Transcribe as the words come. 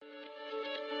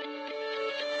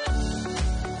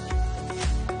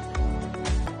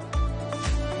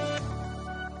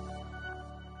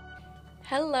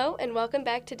Hello, and welcome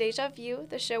back to Deja Vu,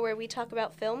 the show where we talk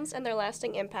about films and their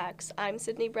lasting impacts. I'm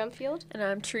Sydney Brumfield. And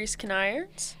I'm Therese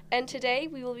Kinirons. And today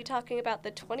we will be talking about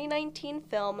the 2019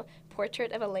 film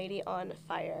Portrait of a Lady on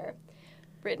Fire.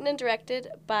 Written and directed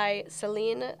by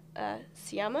Celine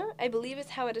Sciamma, I believe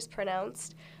is how it is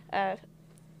pronounced.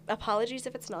 Apologies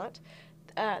if it's not.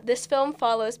 This film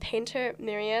follows painter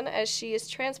Marianne as she is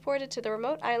transported to the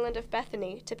remote island of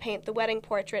Bethany to paint the wedding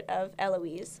portrait of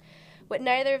Eloise. What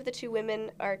neither of the two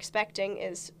women are expecting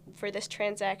is for this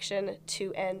transaction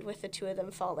to end with the two of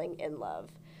them falling in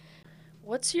love.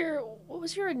 What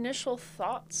was your initial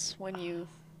thoughts when you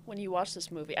watched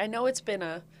this movie? I know it's been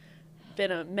a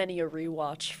many a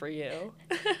rewatch for you.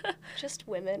 Just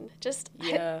women.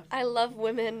 Yeah. I love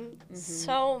women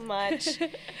so much.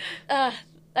 I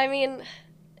mean,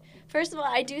 first of all,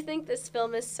 I do think this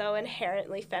film is so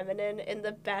inherently feminine in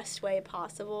the best way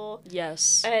possible.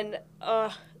 Yes. And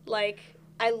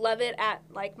I love it at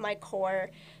my core.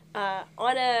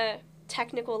 On a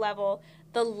technical level,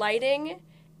 the lighting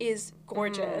is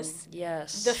gorgeous.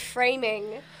 Yes. The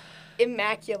framing,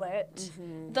 immaculate.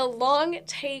 Mm-hmm. The long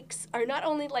takes are not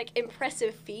only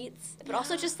impressive feats, but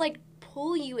also just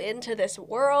pull you into this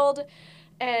world.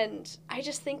 And I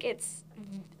just think it's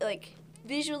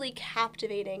visually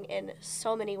captivating in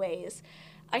so many ways.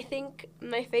 I think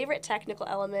my favorite technical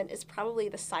element is probably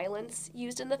the silence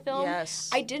used in the film. Yes.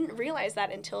 I didn't realize that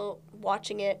until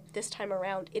watching it this time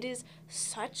around. It is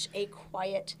such a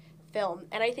quiet film,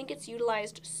 and I think it's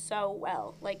utilized so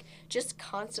well. Just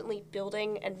constantly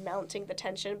building and mounting the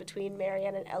tension between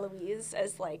Marianne and Eloise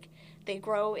as, they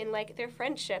grow in, their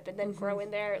friendship and then grow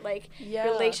in their,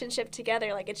 relationship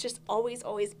together. It's just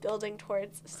always building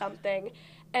towards something.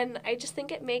 And I just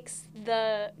think it makes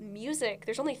the music,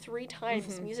 there's only 3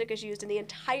 times music is used in the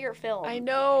entire film. I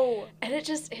know. And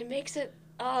it makes it,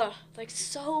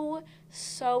 so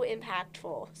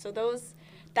impactful. So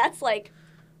that's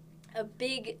a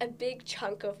big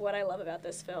chunk of what I love about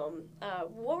this film.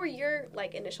 What were your,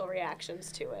 initial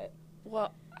reactions to it?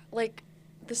 Well,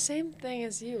 the same thing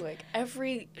as you.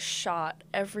 Every shot,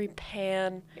 every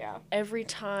pan, every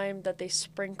time that they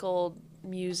sprinkled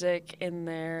music in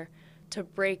there to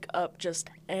break up just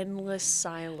endless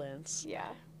silence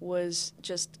was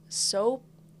just so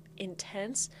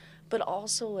intense, but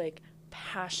also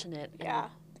passionate and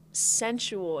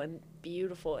sensual and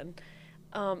beautiful. And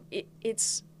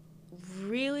it's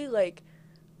really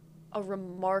a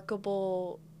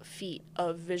remarkable feat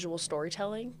of visual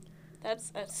storytelling.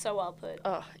 That's so well put.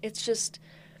 It's just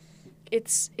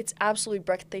it's absolutely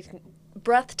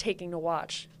breathtaking to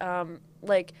watch. Even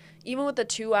with the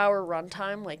 2-hour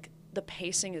runtime, the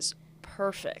pacing is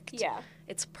perfect. Yeah.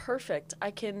 It's perfect.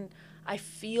 I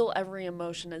feel every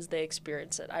emotion as they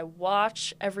experience it. I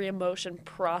watch every emotion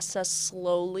process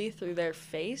slowly through their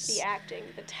face. The acting,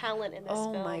 the talent in this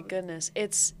film. Oh my goodness.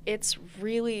 It's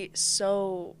really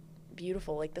so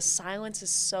beautiful. The silence is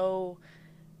so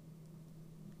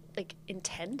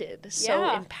intended, so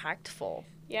impactful.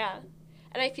 Yeah.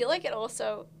 And I feel like it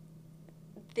also,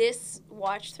 this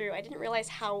watch through, I didn't realize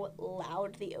how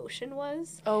loud the ocean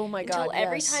was. Oh my God, Until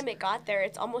every time it got there,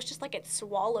 it's almost just it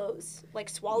swallows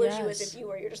you as a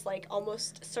viewer. You're just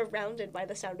almost surrounded by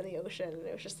the sound of the ocean. And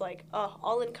it was just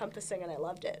all encompassing, and I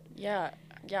loved it. Yeah.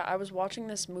 Yeah, I was watching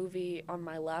this movie on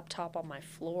my laptop on my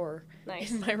floor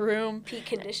Nice. in my room. Peak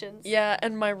conditions. Yeah,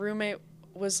 and my roommate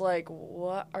was like,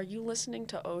 "What? Are you listening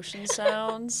to ocean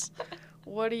sounds?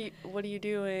 What are you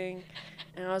doing?"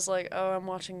 And I was like, "Oh, I'm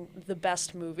watching the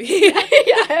best movie."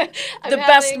 The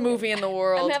best movie in the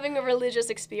world. I'm having a religious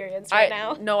experience right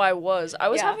now. No, I was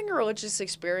having a religious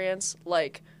experience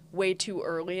way too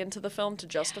early into the film to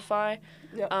justify.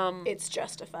 No, it's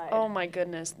justified. Oh my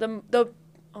goodness.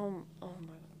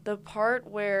 The part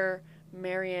where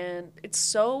Marianne, it's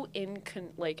so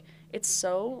it's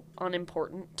so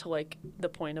unimportant to the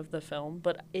point of the film,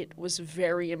 but it was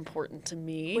very important to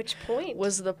me. Which point?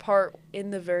 Was the part in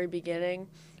the very beginning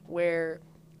where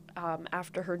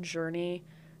after her journey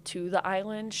to the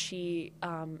island, she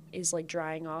is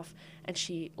drying off, and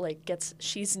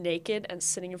she's naked and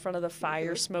sitting in front of the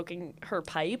fire smoking her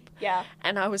pipe. Yeah.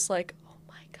 And I was like, "Oh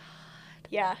my God."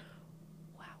 Yeah.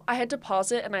 I had to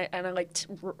pause it, and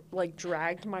I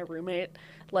dragged my roommate.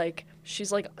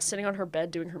 She's sitting on her bed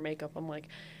doing her makeup. I'm like,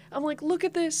 "Look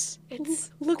at this.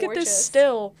 Look gorgeous. At this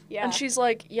still." Yeah. And she's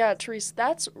like, "Yeah, Therese,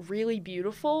 that's really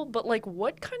beautiful, but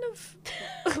what kind of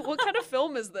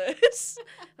film is this?"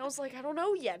 And I was like, "I don't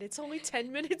know yet. It's only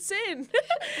 10 minutes in."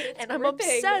 And I'm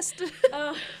obsessed.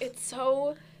 It's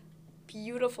so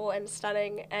beautiful and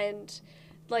stunning, and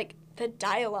the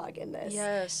dialogue in this.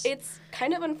 Yes. It's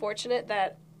kind of unfortunate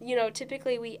that you know,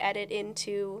 typically we edit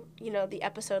into, you know, the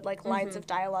episode, like, lines of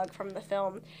dialogue from the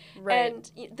film. Right.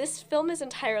 And this film is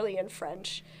entirely in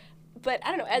French. But,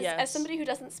 I don't know, as somebody who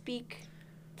doesn't speak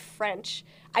French,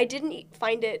 I didn't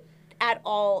find it at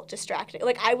all distracting.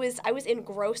 Like, I was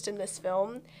engrossed in this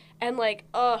film. And, like,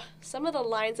 some of the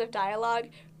lines of dialogue,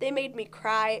 they made me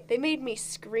cry. They made me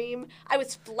scream. I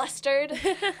was flustered.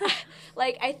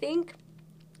 Like, I think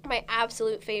my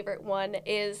absolute favorite one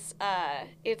is,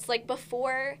 it's, like,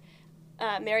 before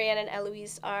Marianne and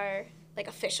Eloise are, like,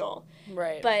 official.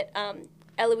 Right. But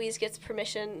Eloise gets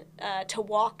permission to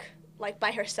walk, like,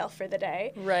 by herself for the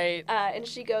day. Right. And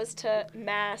she goes to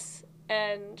Mass,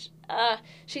 and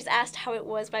she's asked how it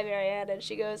was by Marianne, and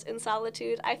she goes, "In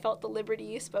solitude, I felt the liberty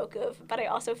you spoke of, but I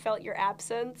also felt your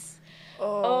absence."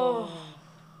 I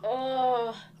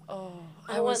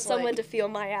want someone to feel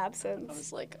my absence. I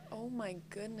was like, oh my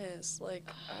goodness,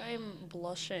 like, I'm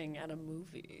blushing at a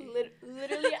movie.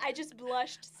 Literally, I just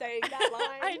blushed saying that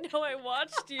line. I know, I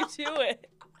watched you do it.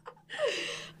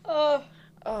 Oh,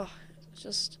 it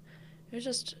was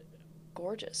just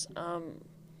gorgeous.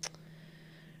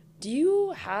 Do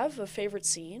you have a favorite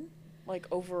scene, like,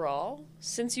 overall?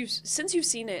 Since you've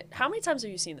seen it, how many times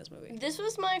have you seen this movie? This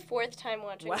was my 4th time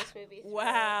watching this movie.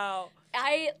 Wow.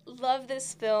 I love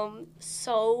this film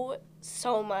so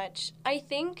much. I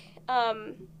think,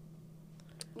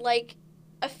 like,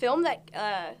 a film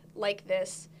that, like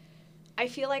this, I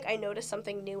feel like I notice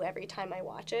something new every time I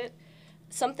watch it.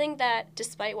 Something that,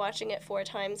 despite watching it 4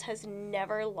 times, has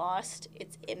never lost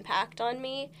its impact on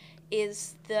me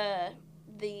is the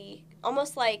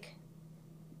almost like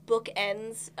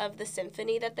bookends of the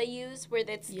symphony that they use, where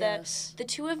it's the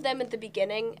two of them at the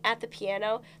beginning at the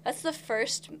piano. That's the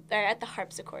first, or at the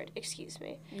harpsichord, excuse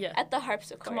me. Yeah. At the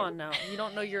harpsichord. Come on now. You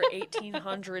don't know your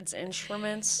 1800s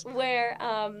instruments? Where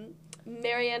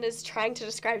Marianne is trying to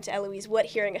describe to Eloise what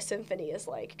hearing a symphony is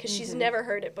like, because she's never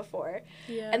heard it before.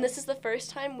 Yeah. And this is the first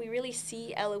time we really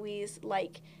see Eloise,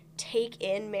 like, take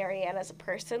in Marianne as a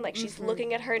person. Like, she's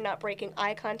looking at her, not breaking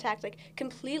eye contact, like,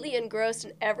 completely engrossed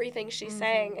in everything she's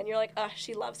saying, and you're like,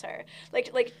 she loves her.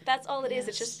 Like that's all it is.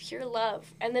 It's just pure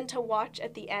love. And then to watch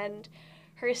at the end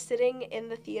her sitting in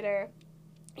the theater,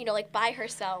 you know, like, by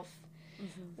herself,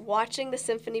 watching the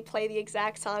symphony play the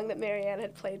exact song that Marianne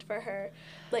had played for her.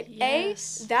 Like,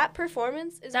 that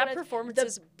performance is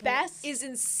best. Is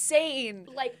insane.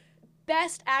 Like,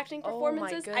 best acting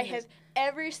performances I have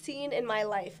ever seen in my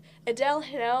life. Adele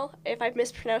Hanel, if I've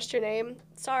mispronounced your name,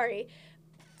 sorry.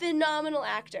 Phenomenal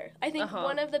actor. I think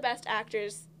one of the best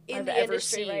actors in the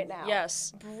industry right now.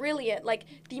 Yes. Brilliant. Like,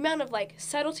 the amount of, like,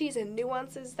 subtleties and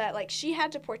nuances that, like, she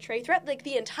had to portray throughout, like,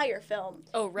 the entire film.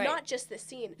 Oh, right. Not just this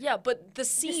scene. Yeah, but the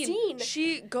scene.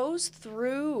 She goes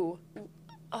through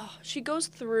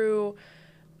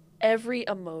every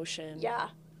emotion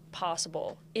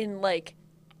possible in, like,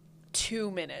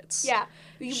 2 minutes. Yeah.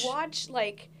 You watch,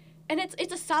 like, and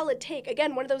it's a solid take.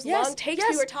 Again, one of those long takes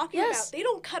we were talking about. They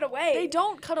don't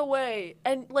cut away.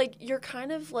 And, like, you're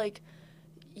kind of, like,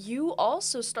 you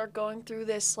also start going through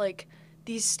this, like,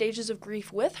 these stages of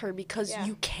grief with her, because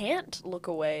you can't look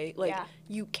away. Like,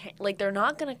 you can't, like, they're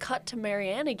not going to cut to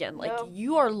Marianne again. Like,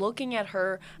 you are looking at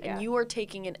her and you are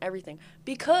taking in everything.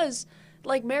 Because,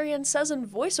 like Marianne says in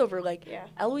voiceover, like,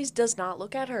 Eloise does not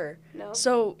look at her. No.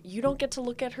 So you don't get to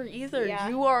look at her either. Yeah.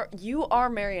 You are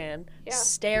Marianne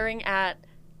staring at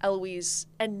Eloise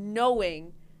and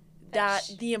knowing that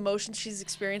the emotions she's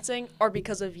experiencing are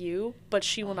because of you, but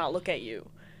she will not look at you.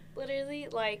 Literally,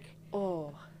 like, I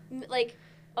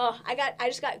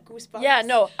just got goosebumps. Yeah,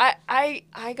 no,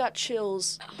 I got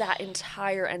chills that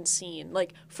entire end scene.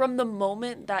 Like, from the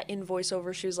moment that in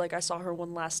voiceover she was like, I saw her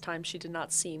one last time, she did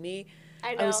not see me.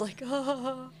 I know. I was like,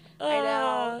 I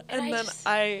know. And then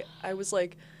I was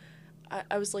like,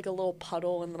 I was like a little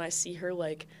puddle, and then I see her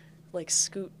like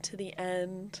scoot to the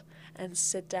end and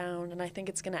sit down, and I think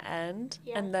it's gonna end,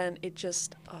 and then it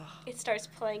just it starts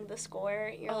playing the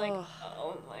score. You're like,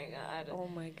 oh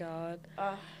my god.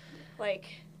 Like,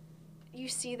 you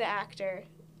see the actor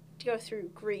go through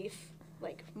grief,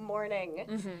 like, mourning,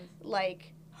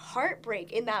 like,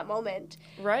 heartbreak in that moment.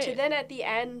 Right. To then at the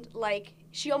end, like,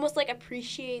 she almost, like,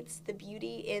 appreciates the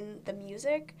beauty in the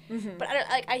music. But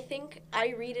I think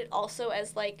I read it also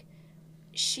as, like,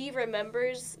 she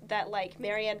remembers that, like,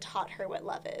 Marianne taught her what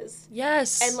love is.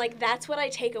 Yes. And, like, that's what I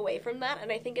take away from that,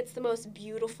 and I think it's the most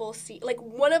beautiful scene, like,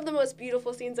 one of the most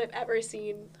beautiful scenes I've ever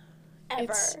seen,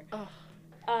 ever.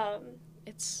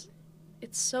 It's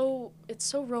so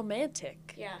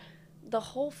romantic. Yeah. The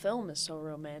whole film is so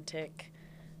romantic.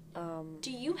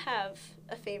 Do you have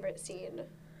a favorite scene?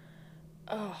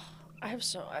 I have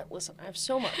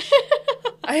so much.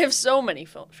 I have so many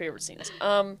favorite scenes.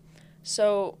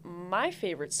 So my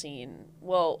favorite scene,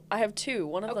 well, I have two.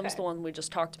 One of them's the one we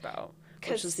just talked about,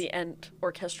 which is the end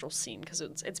orchestral scene, because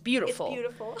it's beautiful. It's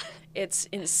beautiful. It's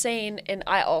insane, and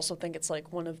I also think it's,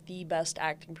 like, one of the best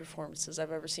acting performances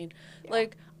I've ever seen. Yeah.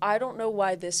 Like, I don't know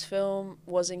why this film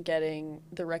wasn't getting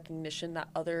the recognition that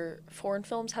other foreign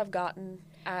films have gotten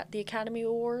at the Academy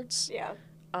Awards. Yeah.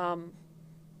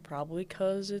 Probably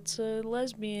because it's a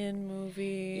lesbian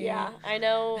movie. Yeah, I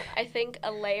know. I think a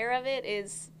layer of it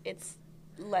is it's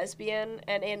lesbian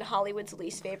and in Hollywood's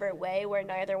least favorite way, where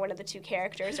neither one of the two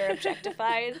characters are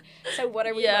objectified. So what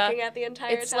are we looking at the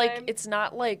entire time? Like, it's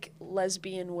not like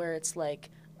lesbian where it's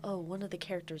like, oh, one of the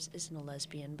characters isn't a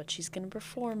lesbian, but she's going to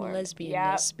perform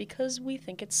lesbianness because we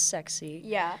think it's sexy.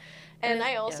 Yeah. And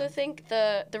I also think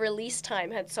the release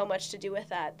time had so much to do with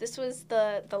that. This was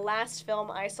the last film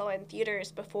I saw in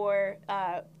theaters before,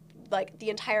 like,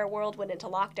 the entire world went into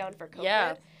lockdown for COVID.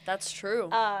 Yeah, that's true.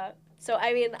 So,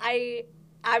 I mean,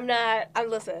 I'm not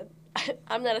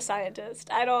a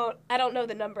scientist. I don't know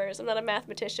the numbers. I'm not a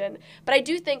mathematician. But I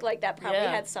do think, like, that probably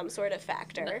had some sort of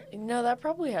factor. No, that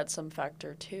probably had some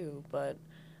factor, too, but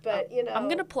you know, I'm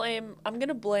gonna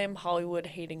blame Hollywood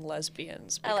hating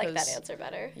lesbians. Because, I like that answer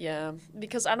better. Yeah,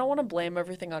 because I don't want to blame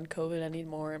everything on COVID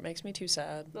anymore. It makes me too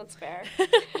sad. That's fair.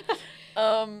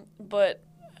 But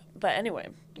anyway,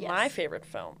 my favorite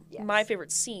film, my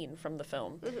favorite scene from the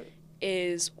film,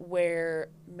 is where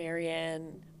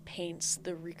Marianne paints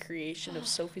the recreation of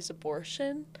Sophie's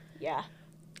abortion. Yeah.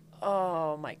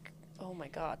 Oh my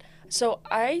God. So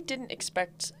I didn't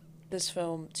expect this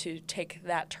film to take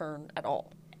that turn at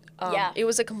all. It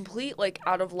was a complete, like,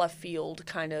 out of left field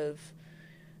kind of,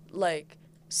 like,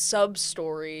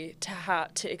 sub-story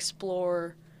to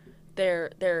explore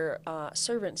their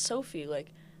servant, Sophie,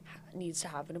 like, needs to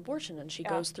have an abortion, and she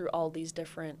goes through all these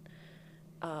different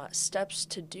steps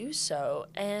to do so.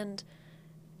 And,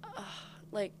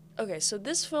 like, okay, so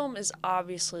this film is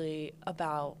obviously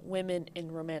about women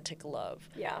in romantic love.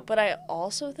 Yeah. But I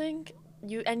also think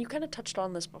you kind of touched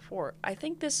on this before. I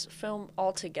think this film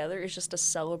altogether is just a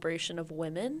celebration of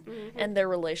women and their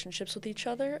relationships with each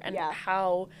other and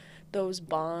how those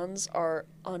bonds are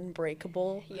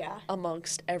unbreakable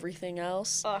amongst everything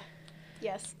else.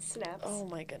 Yes, snaps. Oh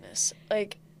my goodness.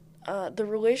 Like, the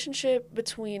relationship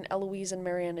between Eloise and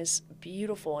Marianne is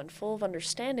beautiful and full of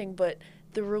understanding, but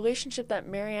the relationship that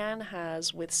Marianne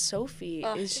has with Sophie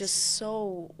is just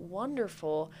so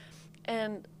wonderful.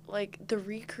 And, like, the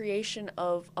recreation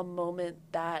of a moment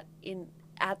that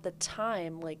at the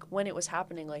time, like, when it was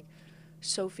happening, like,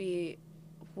 Sophie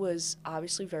was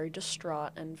obviously very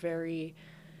distraught and very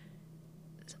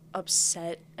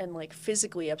upset and, like,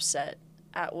 physically upset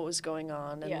at what was going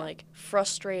on and, like,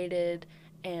 frustrated.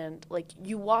 And, like,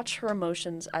 you watch her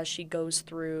emotions as she goes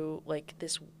through, like,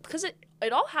 this, because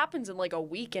it all happens in, like, a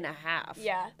week and a half.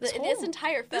 Yeah, this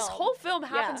entire film. This whole film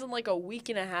happens in, like, a week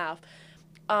and a half.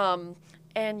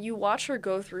 And you watch her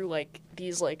go through, like,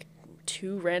 these, like,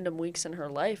 2 random weeks in her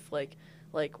life, like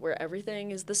where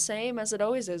everything is the same as it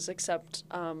always is, except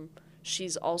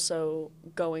she's also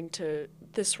going to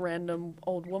this random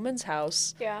old woman's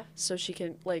house so she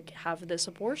can, like, have this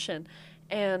abortion.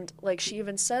 And, like, she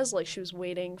even says, like, she was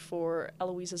waiting for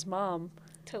Eloise's mom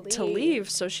to leave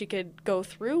so she could go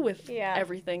through with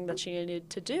everything that she needed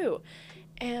to do.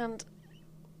 And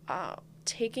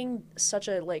taking such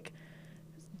a, like,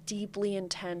 deeply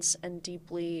intense and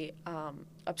deeply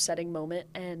upsetting moment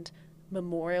and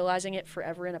memorializing it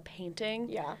forever in a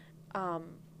painting.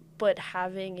 But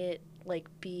having it, like,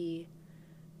 be,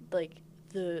 like,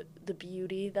 the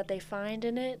beauty that they find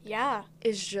in it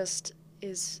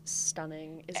is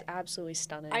stunning, is absolutely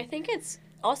stunning. I think it's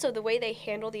also the way they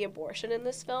handle the abortion in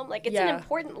this film. Like, it's an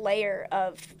important layer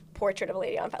of Portrait of a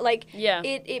Lady on Fire. Like,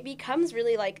 it becomes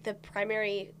really, like, the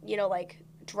primary, you know, like,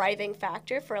 driving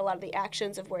factor for a lot of the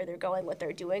actions of where they're going, what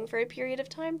they're doing for a period of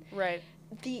time. Right.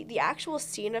 The actual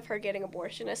scene of her getting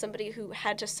abortion as somebody who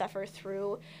had to suffer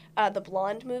through the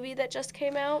Blonde movie that just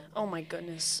came out. Oh my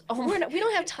goodness. We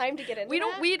don't have time to get into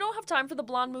that. We don't have time for the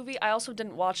Blonde movie. I also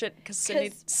didn't watch it because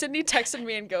Sydney texted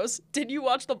me and goes, "Did you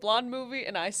watch the Blonde movie?"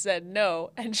 And I said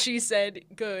no, and she said,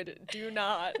 "Good, do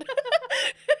not."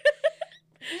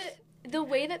 The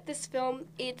way that this film,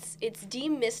 it's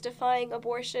demystifying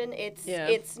abortion.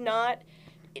 It's not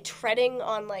treading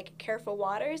on, like, careful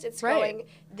waters. It's Right. going,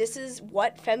 this is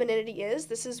what femininity is.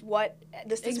 This is what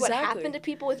Exactly. happened to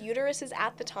people with uteruses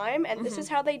at the time, and this is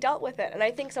how they dealt with it. And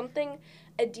I think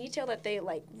a detail that they,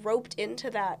 like, roped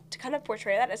into that to kind of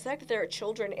portray that is the fact that there are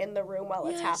children in the room while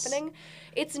it's Yes. happening.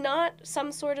 It's not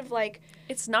some sort of, like...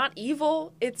 It's not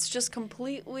evil. It's just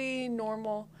completely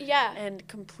normal. Yeah. And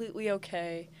completely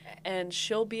okay. And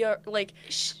she'll be, like...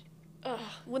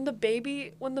 When the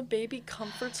baby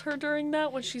comforts her during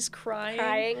that, when she's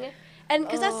crying. And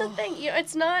because that's the thing, you know,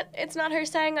 it's not her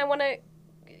saying, I want to,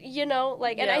 you know,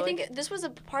 like, and Yeah, I think this was a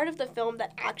part of the film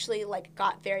that actually, like,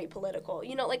 got very political.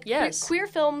 You know, like, Yes. queer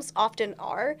films often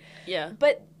are, Yeah.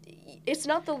 but it's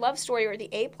not the love story or the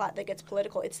A plot that gets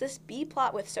political. It's this B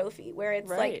plot with Sophie, where it's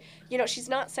Right. like, you know, she's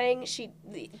not saying she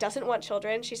doesn't want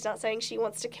children. She's not saying she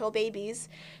wants to kill babies.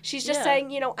 She's just Yeah. saying,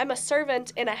 you know, I'm a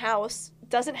servant in a house,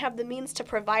 doesn't have the means to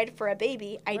provide for a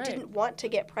baby. I Right. didn't want to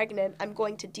get pregnant. I'm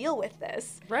going to deal with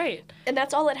this. Right. And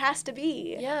that's all it has to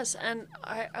be. Yes, and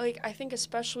I think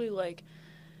especially, like,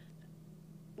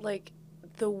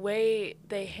 the way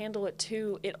they handle it,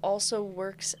 too, it also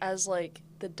works as, like,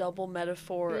 the double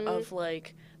metaphor of,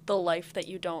 like, the life that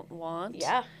you don't want.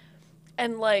 Yeah.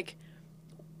 And, like,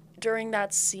 during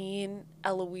that scene,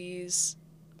 Eloise,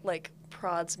 like,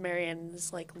 prods Marianne and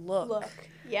is like, look.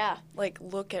 Yeah. Like,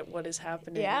 look at what is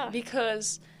happening. Yeah.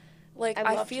 Because, like, I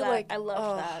I loved feel that. like... I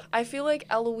loved that. I feel like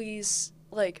Eloise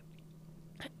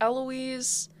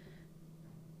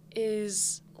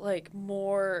is, like,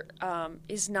 more,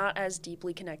 is not as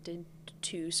deeply connected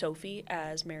to Sophie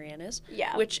as Marianne is.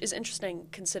 Yeah. Which is interesting,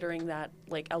 considering that,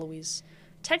 like, Eloise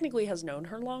technically has known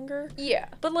her longer. Yeah.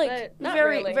 But, like, not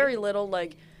very, really. very little,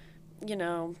 like, you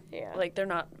know, Yeah. like, they're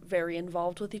not very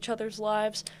involved with each other's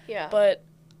lives. Yeah. But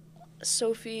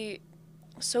Sophie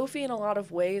in a lot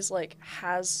of ways, like,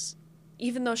 has,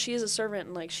 even though she is a servant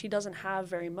and, like, she doesn't have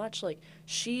very much, like,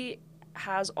 she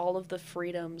has all of the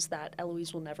freedoms that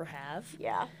Eloise will never have.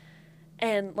 Yeah.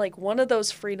 And, like, one of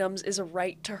those freedoms is a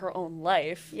right to her own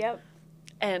life. Yep.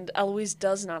 And Eloise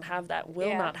does not have that, will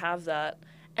Yeah. not have that.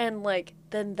 And, like,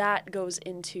 then that goes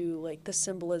into, like, the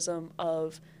symbolism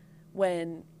of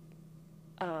when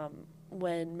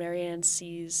Marianne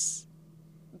sees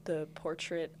the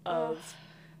portrait of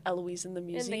Eloise in the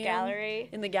museum.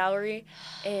 In the gallery.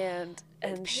 And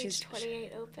With she's... page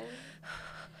 28 open.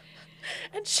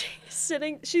 And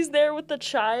she's there with the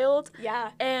child.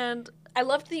 Yeah. And... I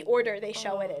loved the order they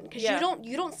show it in, because yeah.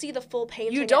 you don't see the full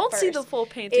painting. You don't at see first. the full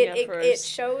painting at first. It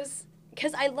shows,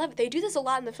 because I love, they do this a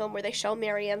lot in the film where they show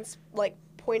Marianne's, like,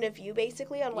 point of view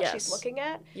basically on what she's Yes. looking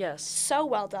at. Yes. So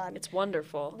well done. It's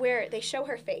wonderful. Where they show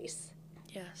her face.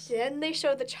 Yes. Then they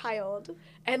show the child,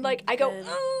 and, like, I go, Then-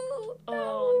 oh no.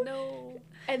 Oh no.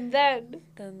 And then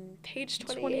Page page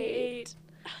 28.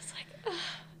 I was like,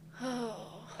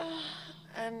 Oh.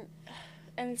 And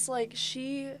it's like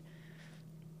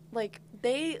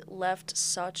they left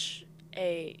such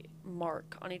a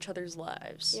mark on each other's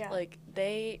lives. Yeah.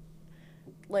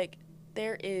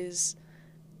 There is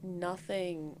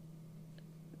nothing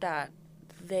that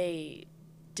they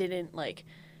didn't, like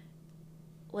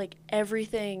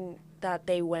everything that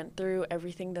they went through,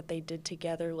 everything that they did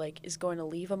together, like, is going to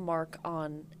leave a mark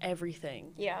on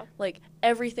everything. yeah. Like,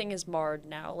 everything is marred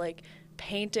now. Like,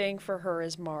 painting for her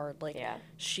is marred. Like, Yeah.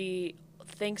 she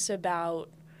thinks about,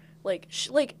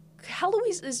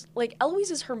 Eloise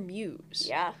is her muse.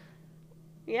 Yeah.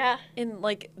 Yeah. In,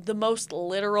 like, the most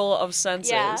literal of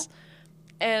senses. Yeah.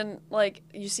 And, like,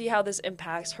 you see how this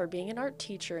impacts her being an art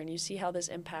teacher, and you see how this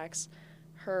impacts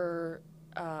her,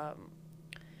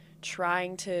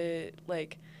 trying to,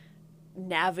 like,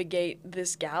 navigate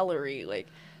this gallery. Like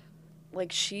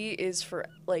she is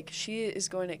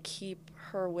going to keep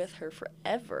her with her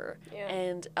forever. Yeah.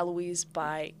 And Eloise,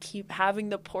 by keep having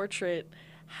the portrait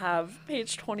have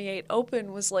page 28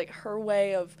 open, was, like, her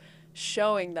way of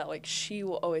showing that, like, she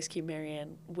will always keep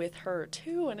Marianne with her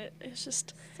too. And it's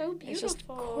just So beautiful. it's just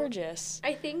gorgeous.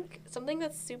 I think something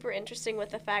that's super interesting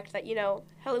with the fact that, you know,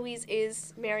 Heloise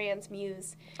is Marianne's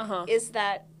muse is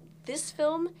that this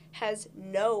film has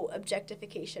no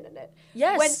objectification in it.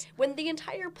 Yes. When the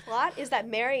entire plot is that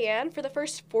Marianne, for the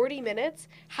first 40 minutes,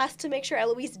 has to make sure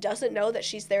Eloise doesn't know that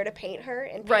she's there to paint her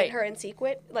and paint her in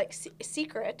secret,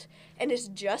 and is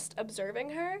just observing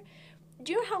her.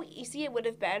 Do you know how easy it would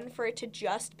have been for it to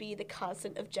just be the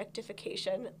constant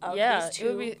objectification of these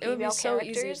two female so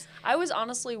characters? easy. I was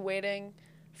honestly waiting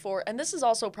and this is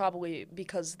also probably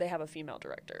because they have a female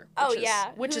director.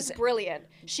 Which is brilliant.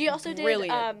 She also did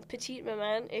Petite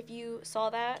Maman, if you saw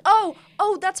that. Oh,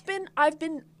 I've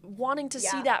been wanting to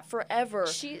see that forever.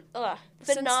 She,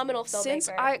 phenomenal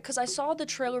filmmaker. Because I saw the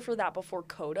trailer for that before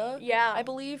Coda, I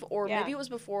believe, or maybe it was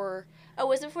before. Oh,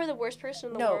 was it before The Worst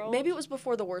Person in the World? No, maybe it was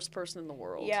before The Worst Person in the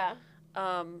World. Yeah.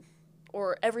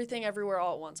 Or Everything Everywhere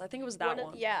All at Once. I think it was that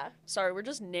one. Yeah. Sorry, we're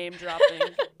just name dropping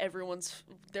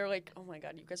they're like, oh my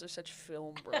god, you guys are such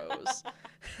film bros.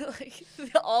 Like,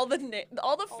 all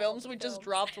the films we just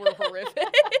dropped were horrific.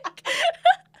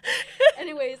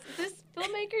 Anyways, this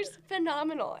filmmaker's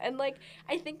phenomenal. And, like,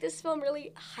 I think this film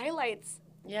really highlights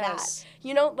that.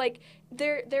 You know, like,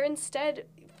 they're instead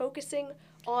focusing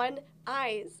on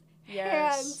eyes,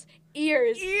 hands,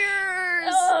 ears.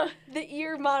 The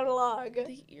ear monologue.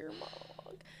 The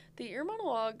ear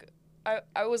monologue.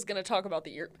 I was going to talk about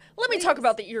the ear. Let me talk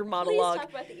about the ear monologue. Please talk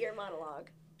about the ear monologue.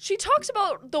 She talks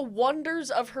about the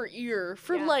wonders of her ear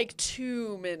for like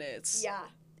 2 minutes. Yeah.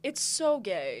 It's so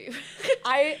gay.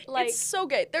 It's so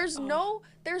gay. There's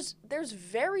there's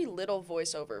very little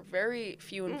voiceover, very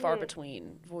few and far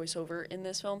between voiceover in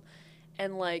this film,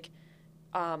 and like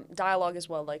dialogue as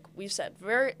well. Like we've said,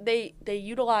 they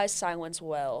utilize silence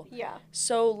well. Yeah.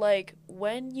 So like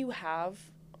when you have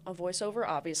a voiceover,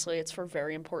 obviously it's for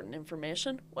very important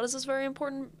information. What is this very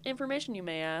important information, you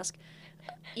may ask?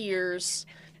 Ears.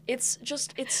 It's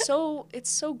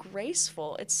so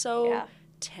graceful. It's so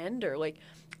tender. Like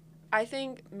I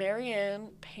think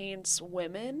Marianne paints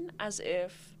women as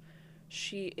if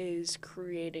she is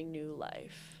creating new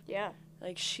life. Yeah.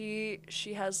 Like she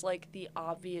has like the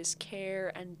obvious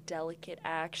care and delicate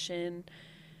action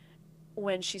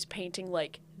when she's painting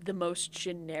like the most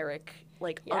generic,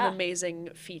 like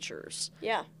unamazing features.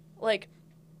 Yeah. Like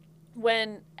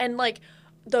like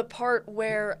the part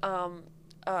where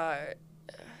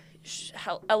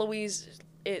Eloise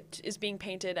is being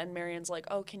painted and Marianne's like,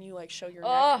 oh, can you like show your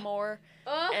neck more?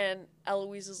 And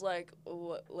Eloise is like,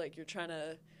 oh, like you're trying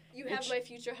to. You have my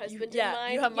future husband in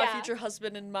mind. You have my future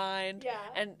husband in mind. Yeah.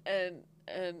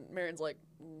 And Marianne's like,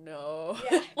 no.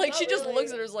 Yeah, like she just really.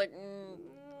 looks at her like,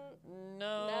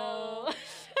 no.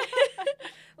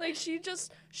 Like she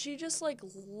just like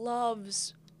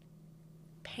loves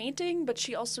painting, but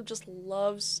she also just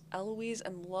loves Eloise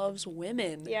and loves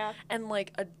women. Yeah. And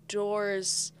like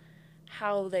adores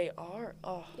how they are.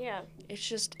 Oh. Yeah. It's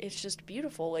just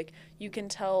beautiful. Like you can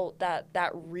tell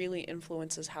that really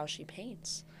influences how she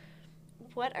paints.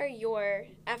 What are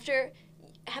after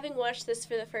having watched this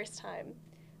for the first time,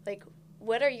 like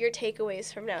what are your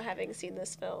takeaways from now having seen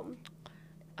this film?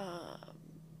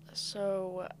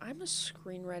 So I'm a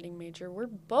screenwriting major. We're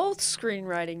both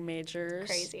screenwriting majors.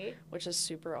 Crazy. Which is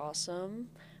super awesome.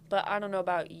 But I don't know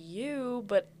about you,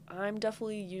 but I'm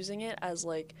definitely using it as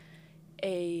like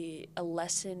a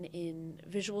lesson in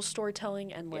visual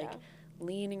storytelling and like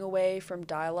leaning away from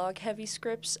dialogue heavy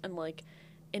scripts and like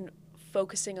in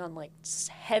focusing on like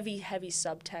heavy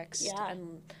subtext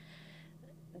and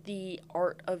the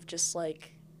art of just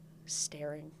like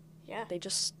staring. Yeah.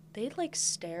 They like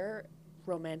stare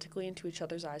romantically into each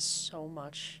other's eyes so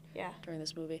much during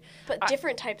this movie. But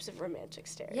different types of romantic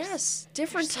stares. Yes,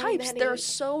 different types. They're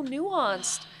so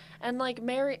nuanced. And like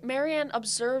Marianne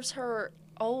observes her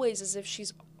always as if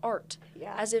she's art.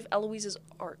 Yeah. As if Eloise is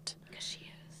art.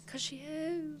 Because she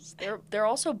is. They're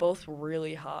also both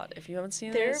really hot. If you haven't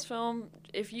seen this film,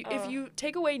 if you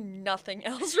take away nothing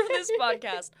else from this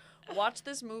podcast, watch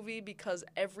this movie because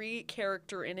every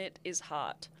character in it is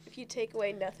hot. If you take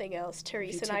away nothing else,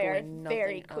 Therese and I are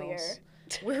very queer.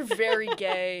 We're very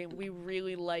gay. We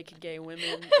really like gay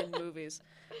women in movies.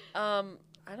 I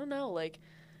don't know, like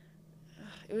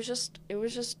it was just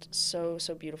so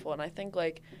beautiful, and I think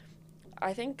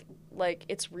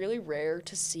it's really rare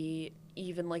to see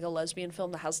even like a lesbian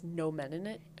film that has no men in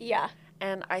it. Yeah.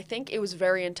 And I think it was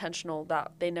very intentional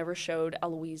that they never showed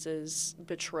Eloise's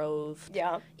betrothed.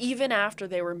 Yeah. Even after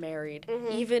they were married.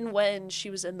 Mm-hmm. Even when she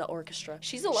was in the orchestra.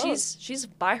 She's alone. She's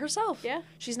by herself. Yeah.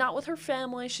 She's not with her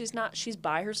family. She's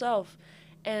by herself.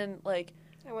 And like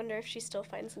I wonder if she still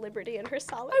finds liberty in her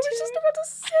solitude. I was just about to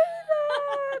say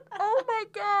that. Oh my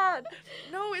god.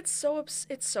 No, it's so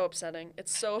upsetting.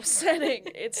 It's so upsetting.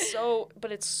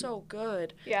 But it's so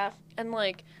good. Yeah. And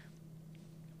like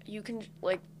you can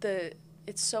like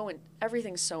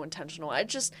everything's so intentional.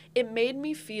 It made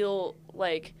me feel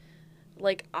like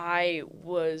I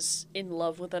was in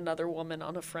love with another woman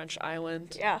on a French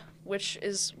island. Yeah. Which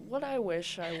is what I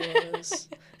wish I was.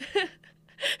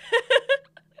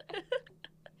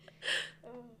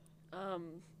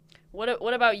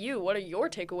 What about you? What are your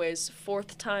takeaways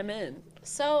 4th time in?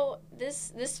 So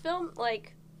this film,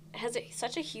 like, has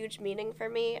such a huge meaning for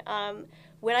me.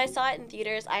 When I saw it in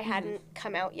theaters, I hadn't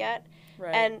come out yet.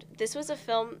 Right. And this was a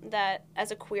film that, as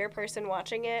a queer person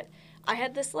watching it, I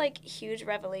had this, like, huge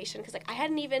revelation. Because, like,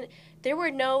 there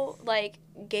were no, like,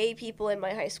 gay people in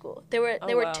my high school. There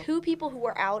were 2 people who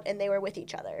were out, and they were with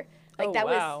each other. Like, that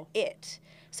was it.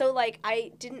 So, like,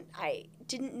 I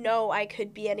didn't know I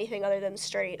could be anything other than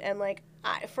straight. And, like,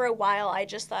 for a while, I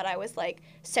just thought I was, like,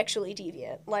 sexually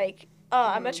deviant. Like,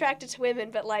 I'm attracted to women,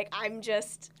 but, like, I'm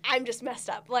just messed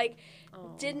up. Like,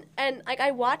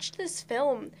 I watched this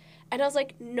film, and I was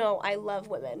like, no, I love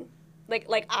women.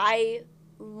 Like I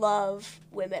love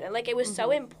women. And, like, it was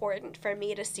so important for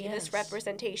me to see this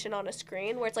representation on a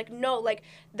screen where it's like, no, like,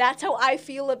 that's how I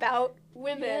feel about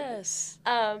women. Yes.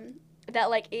 That,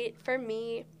 like, it, for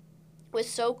me, was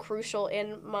so crucial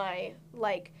in my,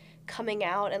 like, coming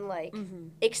out and, like,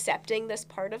 accepting this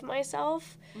part of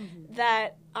myself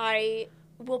that I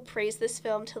will praise this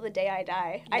film till the day I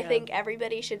die. Yeah. I think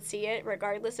everybody should see it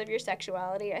regardless of your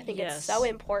sexuality. I think it's so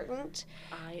important.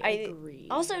 I agree.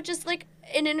 Also, just, like,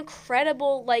 an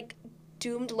incredible, like,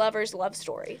 doomed lover's love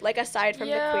story, like, aside from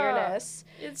the queerness.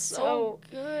 It's so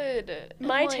good.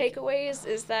 My takeaways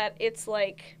is that it's,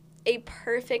 like, a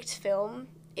perfect film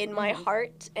in my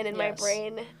heart and in my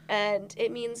brain, and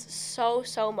it means so,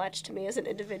 so much to me as an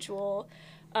individual.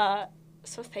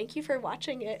 So thank you for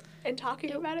watching it and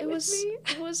talking about it with me.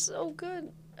 It was so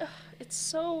good. It's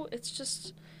so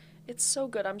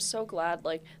good. I'm so glad.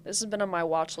 Like, this has been on my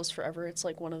watch list forever. It's,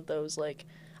 like, one of those, like,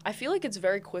 I feel like it's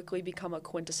very quickly become a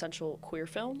quintessential queer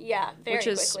film. Yeah, very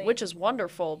quickly. Which is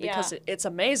wonderful because it's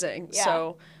amazing. Yeah.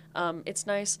 So, it's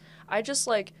nice. I just,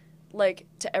 like,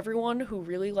 to everyone who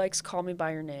really likes Call Me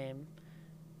By Your Name,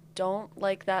 don't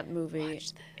like that movie.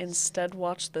 Instead,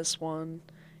 watch this one.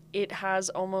 It has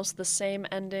almost the same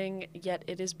ending, yet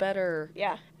it is better.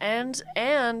 Yeah.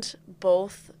 And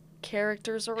both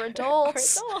characters are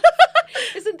adults.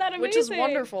 Isn't that amazing? Which is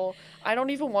wonderful. I don't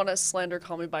even want to slander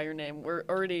Call Me By Your Name.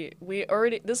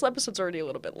 This episode's already a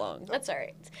little bit long. That's all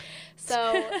right.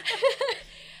 So,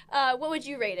 what would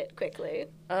you rate it quickly?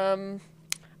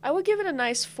 I would give it a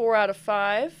nice 4 out of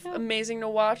 5. Yeah. Amazing to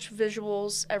watch,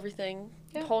 visuals, everything,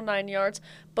 the whole 9 yards.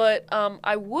 But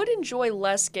I would enjoy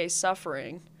less gay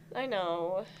suffering. I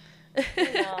know.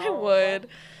 I would.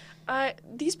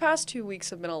 These past 2 weeks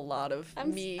have been a lot of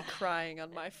me crying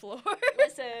on my floor.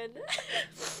 Listen.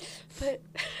 But,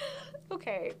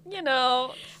 okay. You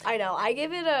know. I know. I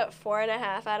give it a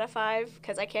 4.5 out of 5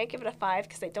 because I can't give it a 5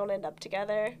 because they don't end up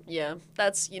together. Yeah.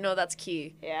 That's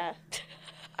key. Yeah.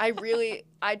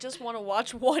 I just want to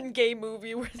watch one gay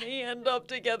movie where they end up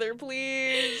together,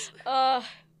 please.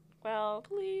 Well,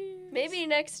 please. Maybe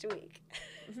next week.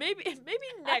 Maybe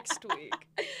next week.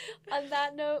 On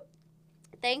that note,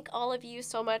 thank all of you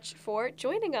so much for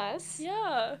joining us.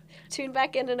 Yeah. Tune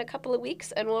back in a couple of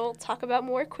weeks, and we'll talk about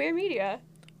more queer media.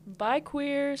 Bye,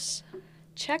 queers.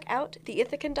 Check out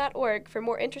theithacan.org for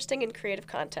more interesting and creative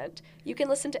content. You can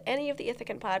listen to any of the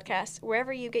Ithacan podcasts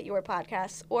wherever you get your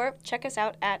podcasts, or check us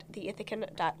out at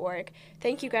theithacan.org.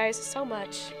 Thank you guys so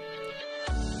much.